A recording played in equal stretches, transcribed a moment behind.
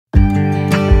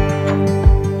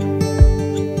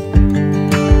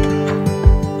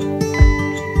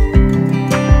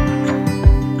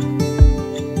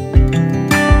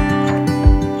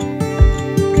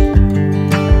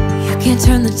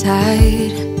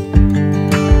tide.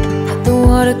 Let the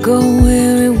water go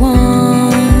where it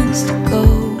wants to go.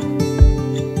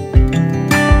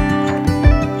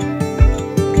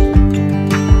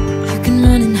 You can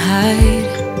run and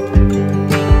hide.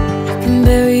 You can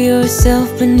bury yourself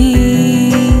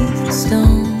beneath the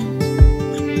stones.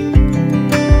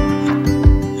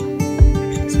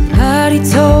 Somebody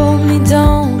told me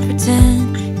don't pretend,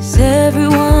 'cause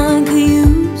everyone could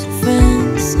use a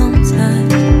friend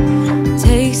sometimes.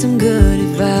 Take some good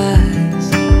advice.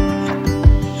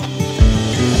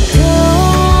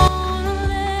 Don't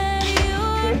let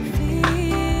your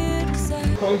fear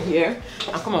decide. Come here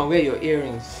and come and wear your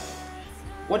earrings.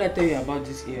 What did I tell you about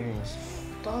these earrings?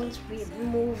 Don't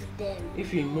remove them. If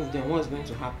you remove them, what's going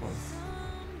to happen?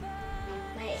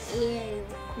 My ear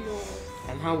will close.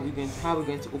 And how are we going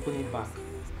to open it back?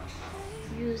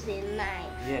 Use a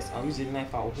knife. Yes, I'll use a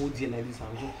knife. I'll hold it like this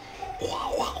and go.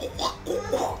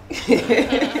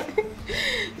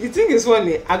 You think it's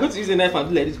funny? I'm going to use a knife and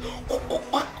do like this.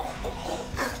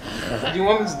 Do you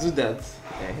want me to do that?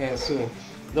 So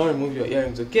don't remove your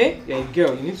earrings, okay? You're a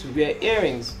girl. You need to wear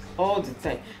earrings all the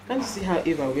time. Can't you see how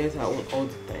Eva wears her own all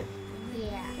the time?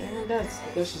 Yeah. And that's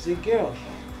because she's a girl.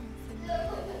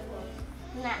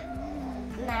 Nah,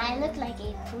 I look like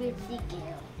a pretty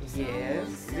girl. Yes,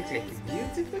 you look like a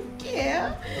beautiful girl.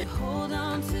 Hold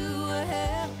on to a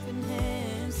helping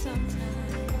hand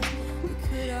sometimes. We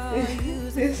could all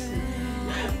use a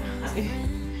friend.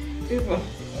 Eva,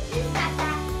 do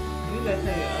you like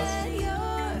how you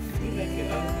ask me? Do you like your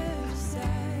outfit?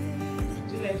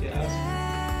 Do you like your outfit?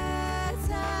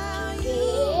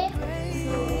 Okay,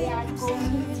 so we are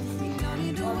going to see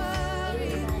what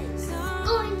everybody's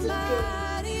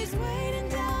going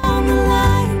to On the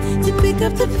line to pick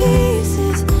up the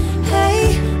pieces.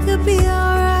 Hey, you'll be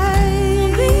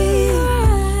alright.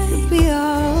 You'll be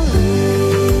alright.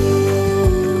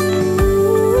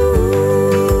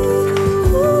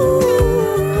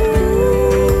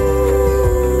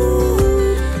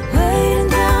 Waiting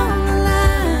down the line.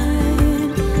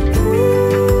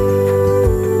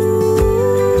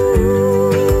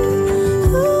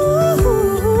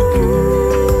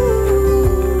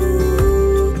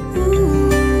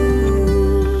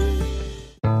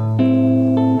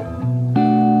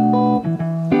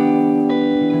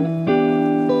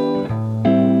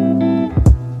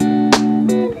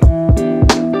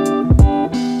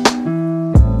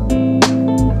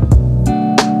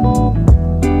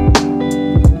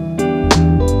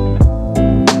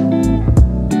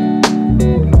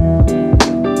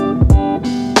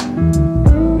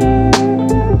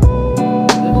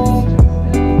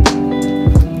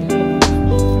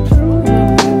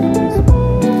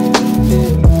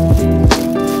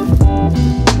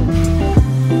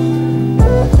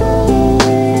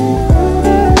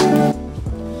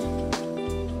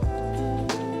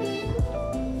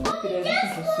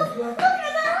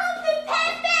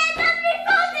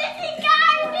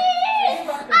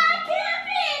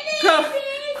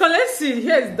 Let's see.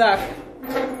 Here is dark.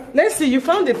 Let's see. You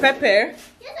found the pepper.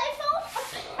 Yes, I found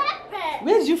a pepper.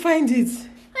 Where did you find it? I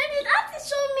did have to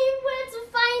show me where to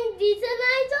find it, and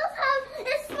I just have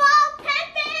a small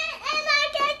pepper, and I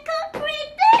can cook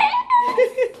with it.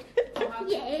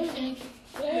 Yeah.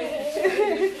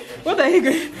 What are you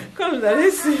going? Come here.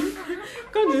 Let's see.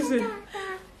 Come to see.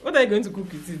 What are you going to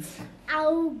cook with it?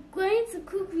 I'm going to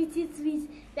cook with it with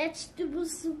vegetable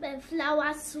soup and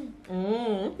flour soup.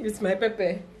 It's my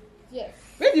pepper. Yes.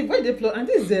 Where the plot? And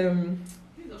this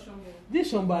this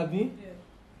shombo, Abi? Yeah.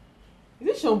 Is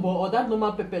it shombo or that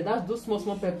normal pepper? That's those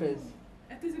small peppers.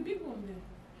 It is a big one there.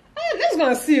 Hey, let's go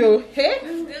and see you. Hey,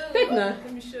 take now.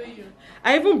 Let me show you.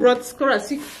 I even brought KORA.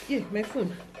 See, yeah, my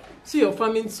phone. See your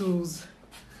farming tools.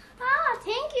 Ah,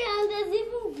 thank you. And there's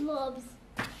even gloves.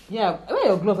 Yeah, where are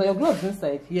your gloves? Are your gloves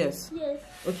inside? Yes. Yes.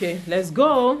 Okay, let's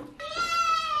go.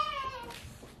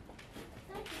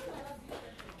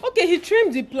 Okay, he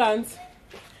trimmed the plant.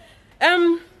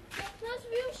 Not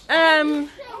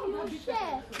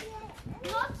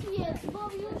yet,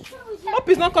 but we'll show you. Hope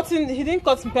he's not cutting. He didn't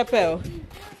cut some pepper.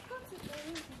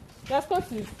 He has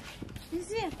cut it. You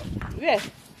see? Where?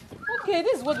 Okay,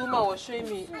 this is what the woman was showing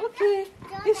me. Okay,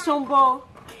 this shombo.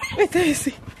 Wait, let me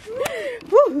see.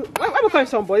 What we call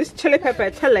shombo? This chili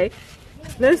pepper, chili.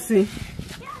 Let's see.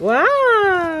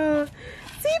 Wow.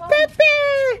 See pepper.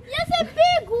 Yes, a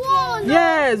big one.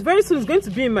 Yes, very soon it's going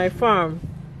to be in my farm.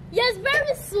 Yes,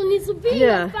 very soon it will be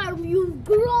Yeah. in your farm. You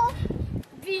grow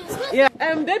beans. Yeah.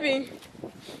 Baby.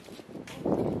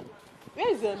 Where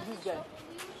is this guy?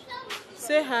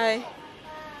 Say hi.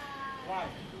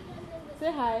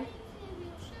 Say hi.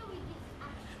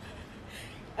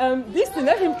 This thing,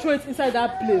 let him throw it inside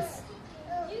that place.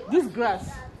 This grass.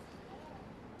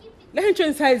 Let him show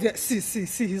inside there. See,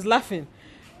 he's laughing.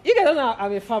 You guys don't know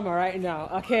I'm a farmer right now,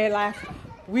 okay? Like,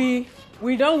 we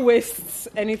don't waste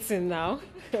anything now,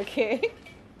 okay?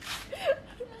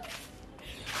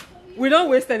 We don't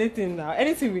waste anything now.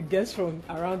 Anything we get from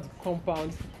around the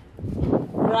compound,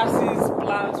 grasses,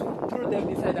 plants, we throw them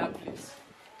inside that place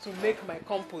to make my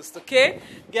compost, okay?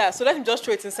 Yeah, so let him just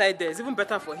throw it inside there. It's even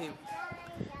better for him.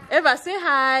 Eva, say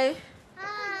hi.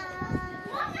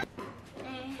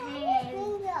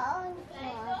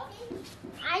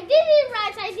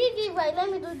 I did it right. Let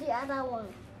me do the other one.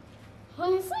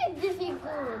 It's so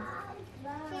difficult.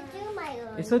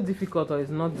 It's so difficult or it's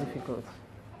not difficult?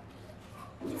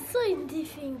 It's so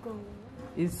difficult.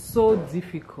 It's so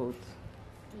difficult.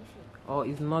 Or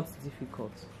it's not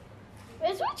difficult?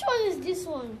 Wait, which one is this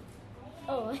one?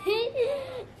 Oh,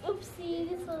 oopsie,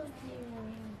 this one's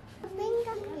different.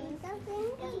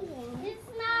 It's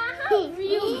not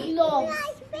real gloves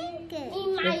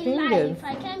in my life.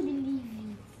 I can't believe it.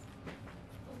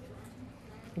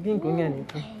 Wait.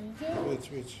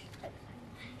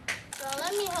 So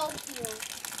let me help you.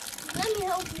 Let me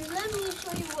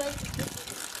show you where to put it.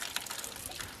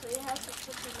 So you have to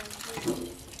put it like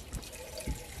this.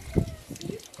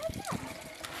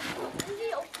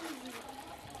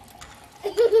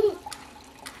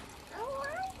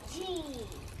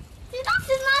 See, that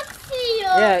is not see.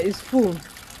 Yeah, it's full.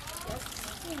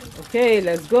 Okay,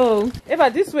 let's go. Eva,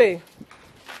 this way.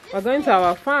 We're going to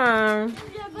our farm.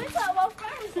 We are going to our farm.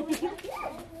 Do we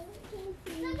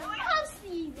have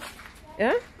seeds?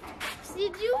 Yeah? Do we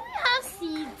have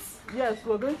seeds? Yes,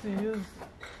 we're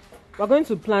going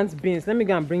to plant beans. Let me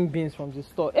go and bring beans from the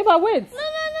store. Eva, wait. No,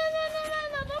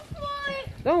 don't fly.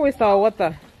 Don't waste our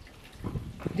water.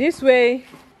 This way.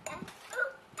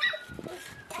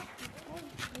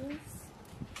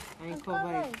 And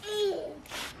cover it.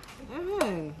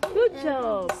 Good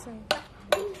job.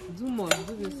 Do more.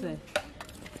 Do this side.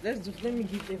 Let me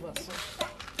give Eva some.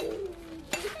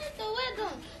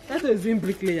 That was doing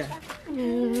bricklayer.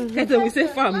 We say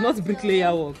farm, not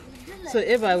bricklayer work. So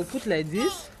Eva, I will put like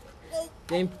this.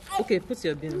 Then okay, put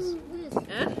your beans.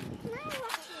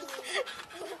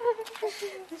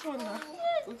 This one now.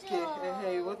 Okay,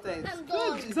 hey, water is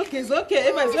good. It's okay,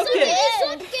 Eva, it's okay. It's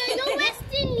okay, don't waste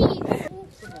it.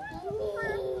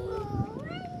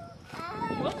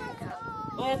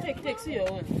 Oh, yeah, take, see your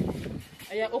own.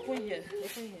 Yeah, open here.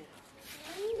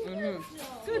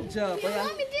 Good job.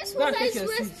 Mommy, this Go one and take is your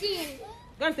seat. wasting.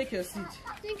 Go and take your seat.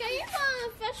 Then can you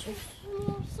find fresh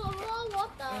some raw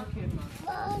water? Okay, ma.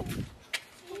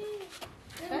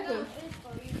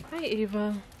 Hi, Eva.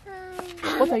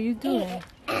 What are you doing?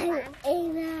 Eva.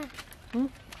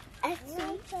 I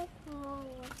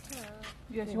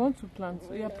yes, you want to plant.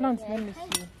 So, yeah, plant. Let me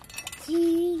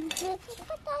see.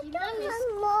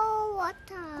 More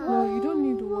water. No, you don't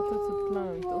need water to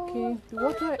plant, okay?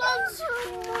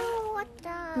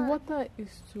 The water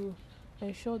is to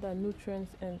ensure that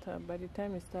nutrients enter by the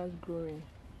time it starts growing.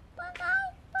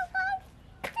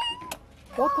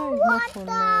 Water is not for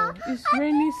now. It's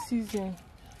rainy season.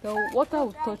 The water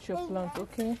will touch your plant,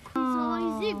 okay?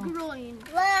 So is it growing?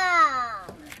 Wow.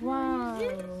 Wow.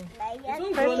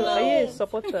 It's Are you a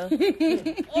supporter?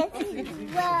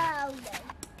 wow.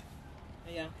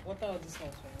 Yeah, water all this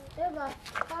house. Eva,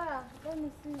 let me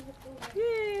see.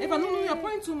 Eva, no, you're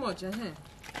pouring too much.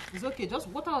 It's okay, just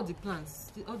water all the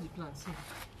plants. All the plants.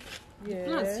 Yeah.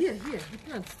 Plants, here, the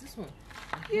plants, this one.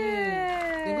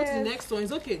 Yeah. Then go to the next one,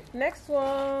 it's okay. Next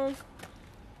one.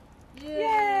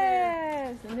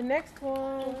 Yes. And the next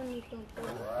one.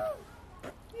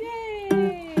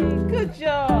 Yay. Good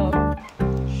job.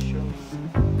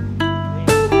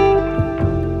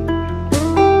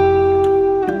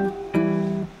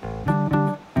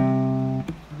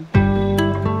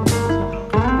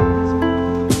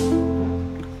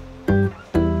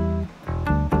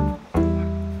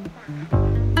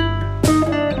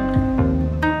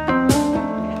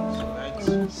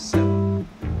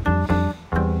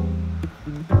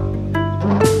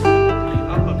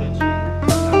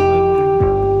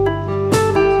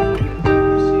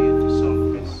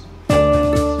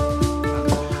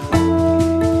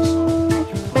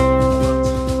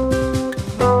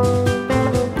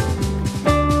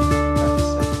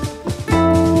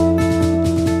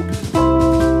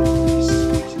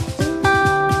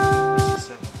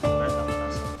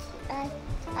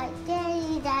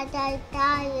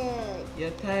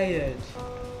 You're tired.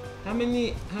 How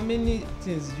many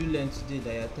things did you learn today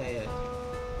that you're tired?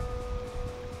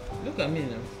 Look at me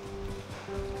now.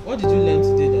 What did you learn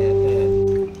today that you're tired?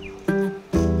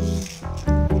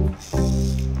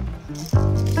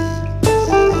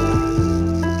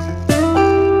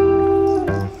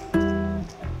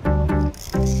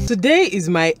 Today is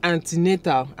my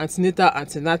antenatal,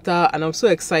 and I'm so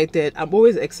excited. I'm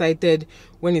always excited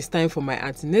when it's time for my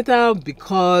antenatal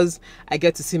because I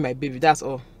get to see my baby. That's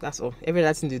all. Every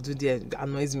other thing they do there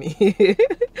annoys me.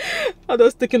 All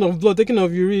those taking of blood, taking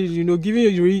of urine, you know, giving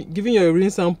your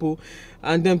urine sample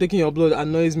and them taking your blood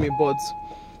annoys me. But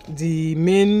the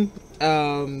main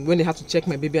when they have to check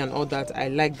my baby and all that, I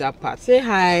like that part. Say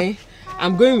hi.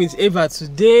 I'm going with Ava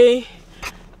today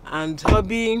and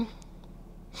hubby.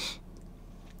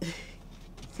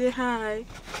 Say hi.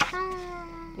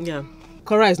 Hi. Yeah.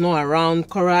 Kora is not around.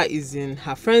 Kora is in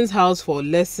her friend's house for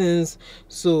lessons.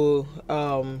 So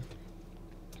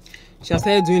she has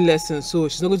started doing lessons. So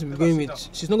she's not going to be going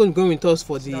with us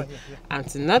for the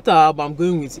antenatal, but I'm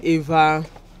going with Ava,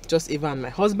 just Ava and my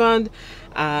husband.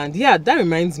 And yeah, that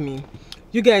reminds me,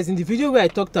 you guys, in the video where I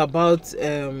talked about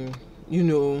you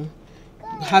know,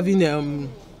 having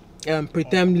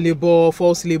preterm labor,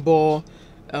 false labor,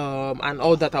 and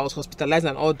all that, I was hospitalized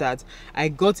and all that, I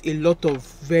got a lot of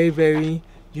very, very,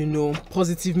 you know,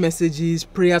 positive messages,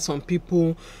 prayers from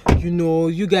people. You know,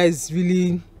 you guys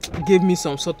really gave me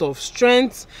some sort of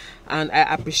strength, and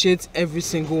I appreciate every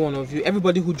single one of you.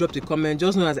 Everybody who dropped a comment,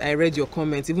 just know as I read your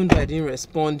comments, even though I didn't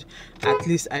respond, at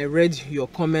least I read your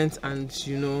comments, and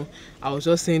you know, I was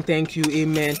just saying thank you,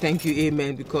 amen, thank you,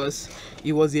 amen, because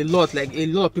it was a lot. Like, a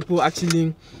lot of people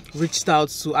actually reached out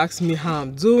to ask me how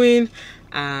I'm doing,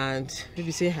 and maybe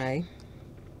say hi.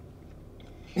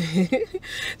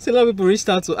 So a lot of people reached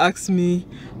out to ask me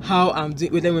how I'm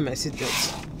doing with them with my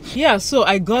seatbelt. Yeah, so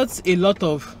I got a lot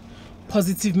of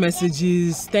positive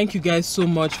messages. Thank you guys so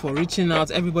much for reaching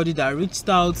out, everybody that reached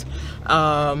out.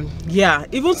 Yeah,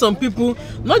 even some people,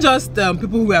 not just people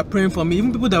who were praying for me,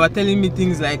 even people that were telling me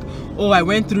things like, oh, I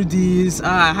went through this,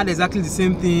 I had exactly the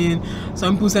same thing.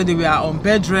 Some people said they were on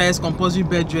bed rest, compulsory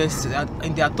bed rest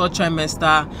in their 3rd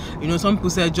trimester. You know, some people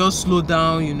said just slow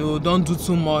down, you know, don't do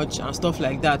too much and stuff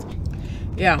like that.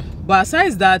 Yeah, but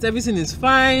aside that, everything is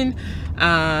fine.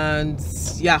 And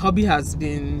yeah, hubby has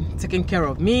been taking care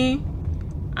of me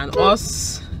and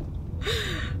us.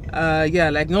 Yeah,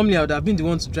 like normally I would have been the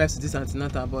one to drive to this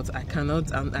antenatal, but I cannot,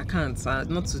 and I can't,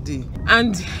 not today.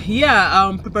 And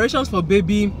yeah, preparations for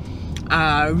baby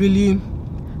really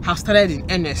have started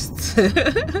in earnest. But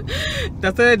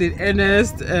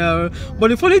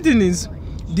the funny thing is,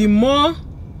 the more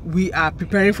we are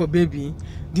preparing for baby,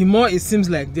 the more it seems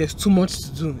like there's too much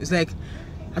to do. It's like,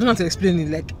 I don't know how to explain it,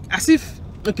 like as if,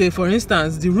 okay, for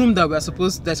instance, the room that that's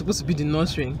supposed to be the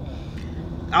nursery,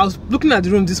 I was looking at the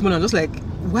room this morning, I'm just like,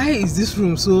 why is this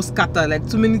room so scattered? Like,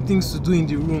 too many things to do in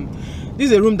the room.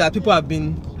 This is a room that people have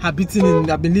been habiting in,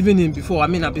 have been living in before. I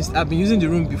mean, I've been using the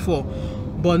room before,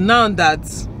 but now that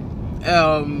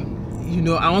you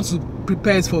know, I want to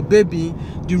prepare it for baby,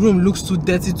 the room looks too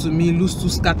dirty to me, looks too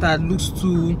scattered, looks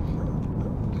too,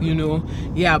 you know,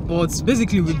 yeah. But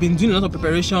basically, we've been doing a lot of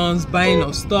preparations, buying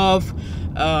of stuff,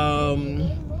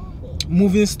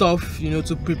 moving stuff, you know,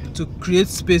 to create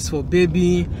space for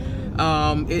baby,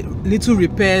 little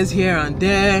repairs here and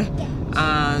there,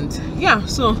 and yeah,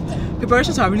 so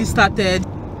preparations have really started.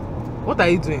 What are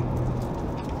you doing?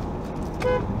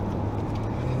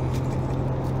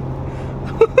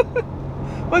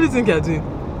 What do you think you're doing?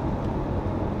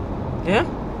 Yeah,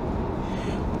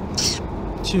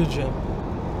 children.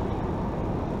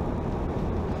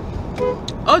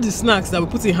 All the snacks that we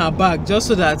put in her bag, just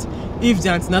so that if the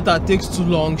antenatal takes too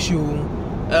long, she will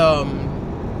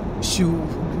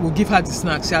give her the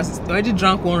snacks. She has already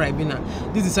drank one Ribena.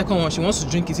 This is the second one. She wants to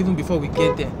drink it even before we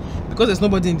get there, because there's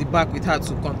nobody in the back with her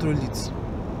to control it.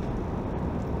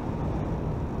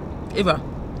 Eva,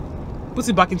 put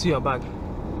it back into your bag.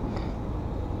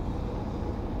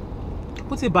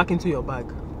 Put it back into your bag.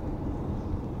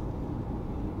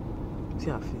 See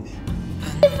her face.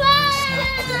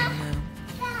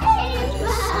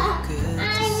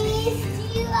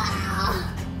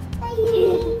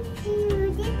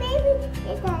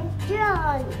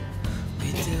 We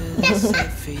do this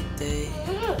every day,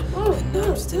 and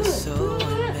I'm still so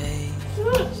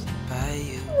amazed by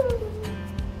you.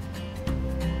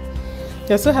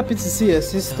 You're so happy to see your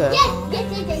sister.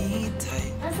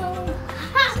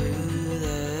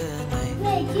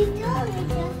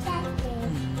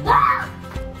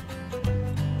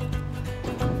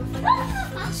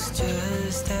 It's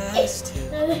just us two,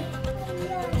 me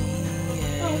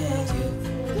and you.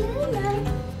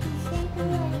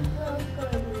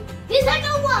 He's like a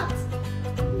what?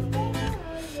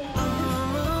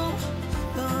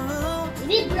 Is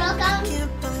it broken?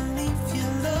 Can't believe you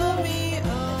love me.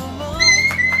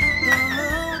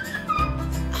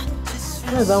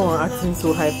 Why is that one acting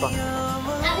so hyper?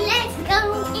 Now let's go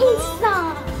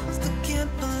inside. Still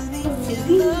can't believe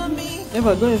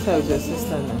Eva, go inside with your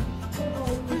sister now.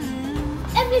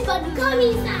 Everybody come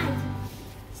inside.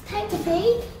 It's time to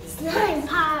play slime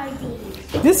party.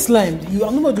 This slime,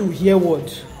 I'm not going to hear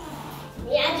what.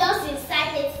 We are just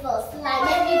excited for slime.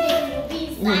 Everybody will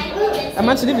be excited. I'm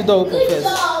actually leave the door open Good first.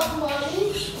 job,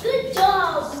 mommy. Good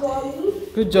job, mommy.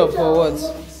 Good job for what?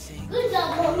 Good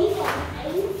job, mommy. For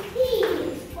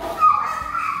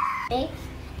my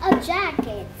a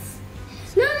jacket.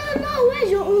 No, where's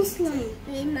your own slime?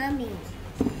 Hey, mommy.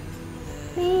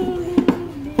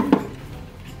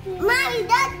 Mommy,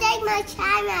 don't take my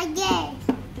slime again.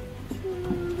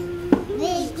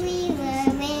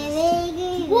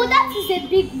 Oh, that is a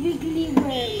big wiggly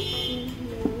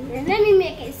worm. And let me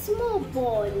make a small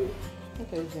ball.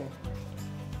 Okay, Jen.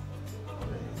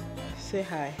 Say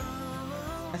hi.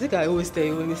 I think I always tell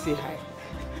you when you say hi.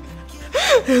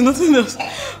 There's nothing else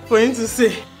for him to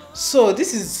say. So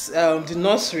this is the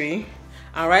nursery,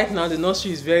 and right now the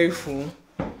nursery is very full.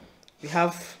 We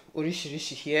have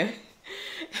orishirishi here.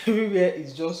 Everywhere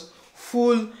is just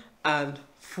full and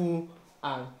full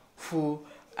and full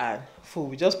and full.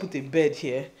 We just put a bed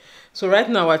here. So right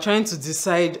now we're trying to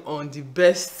decide on the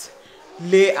best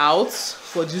layout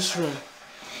for this room.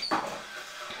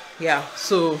 Yeah,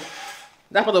 so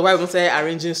that's part of why we don't start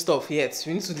arranging stuff yet.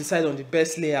 We need to decide on the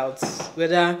best layout,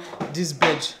 whether this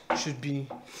bed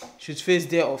should face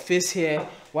there or face here,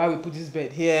 why we put this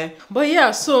bed here. But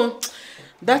yeah, so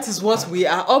that is what we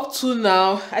are up to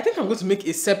now. I think I'm going to make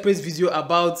a separate video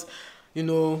about, you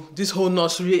know, this whole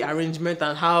nursery arrangement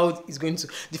and how it's going to,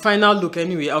 the final look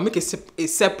anyway. I'll make a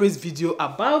separate video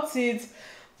about it,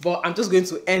 but I'm just going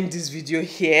to end this video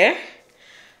here.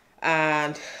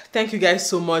 And thank you guys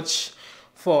so much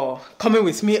for coming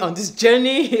with me on this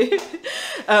journey.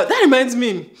 That reminds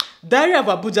me, Diary of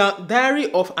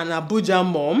an Abuja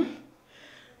Mom,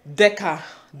 Deka,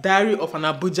 Diary of an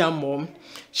Abuja Mom.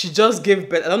 She just gave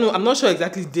birth. I don't know, I'm not sure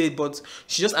exactly the date, but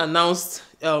she just announced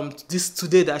this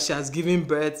today that she has given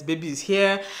birth. Baby is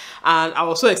here, and I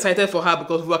was so excited for her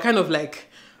because we were kind of like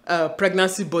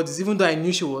pregnancy buddies, even though I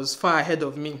knew she was far ahead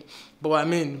of me. But I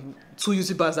mean, two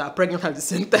YouTubers are pregnant at the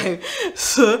same time.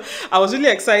 So I was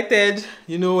really excited,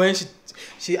 you know, when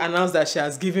she announced that she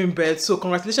has given birth. So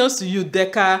congratulations to you,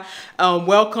 Deka.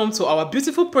 Welcome to our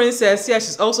beautiful princess. Yeah,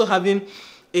 she also had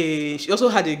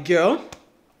a girl.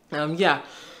 Yeah.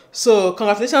 So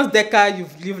congratulations,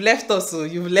 Deka. You've left us. So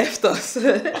you've left us.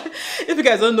 If you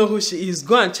guys don't know who she is,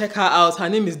 go and check her out. Her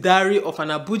name is Diary of an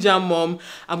Abuja Mom.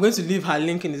 I'm going to leave her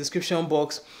link in the description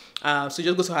box. So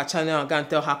just go to her channel and go and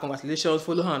tell her congratulations.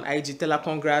 Follow her on IG, tell her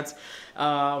congrats.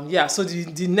 Yeah, so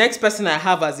the next person I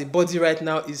have as a body right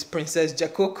now is Princess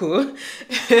Jakoko.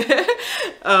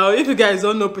 If you guys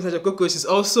don't know Princess Jakoko, she's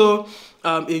also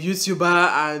a YouTuber,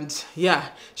 and yeah,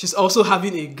 she's also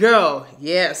having a girl.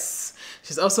 Yes,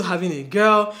 she's also having a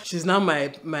girl. She's now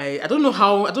my I don't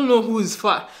know who is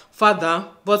father,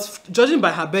 but judging by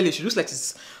her belly, she looks like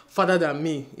she's farther than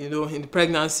me, you know, in the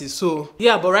pregnancy. So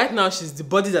yeah, but right now she's the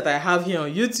body that I have here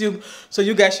on YouTube. So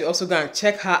you guys should also go and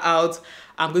check her out.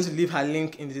 I'm going to leave her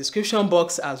link in the description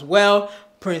box as well.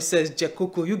 Princess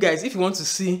Jakoko. You guys, if you want to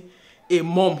see a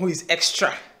mom who is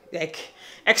extra, like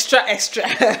extra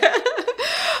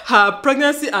her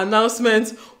pregnancy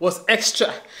announcement was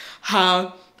extra.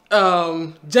 Her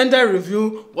gender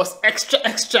review was extra.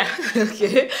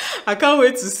 Okay, I can't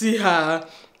wait to see her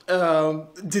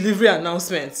delivery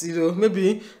announcements. You know,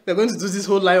 maybe they're going to do this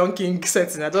whole Lion King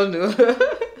setting, I don't know.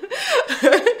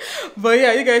 But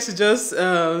yeah, you guys should just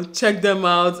check them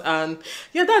out. And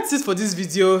yeah, that's it for this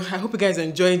video. I hope you guys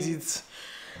enjoyed it.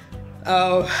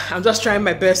 I'm just trying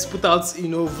my best to put out, you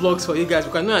know, vlogs for you guys,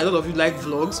 because I know a lot of you like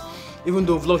vlogs, even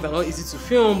though vlogs are not easy to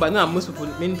film. But now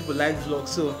many people like vlogs,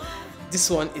 so this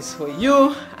one is for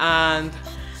you. And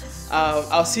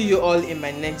I'll see you all in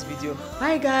my next video.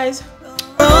 Bye guys.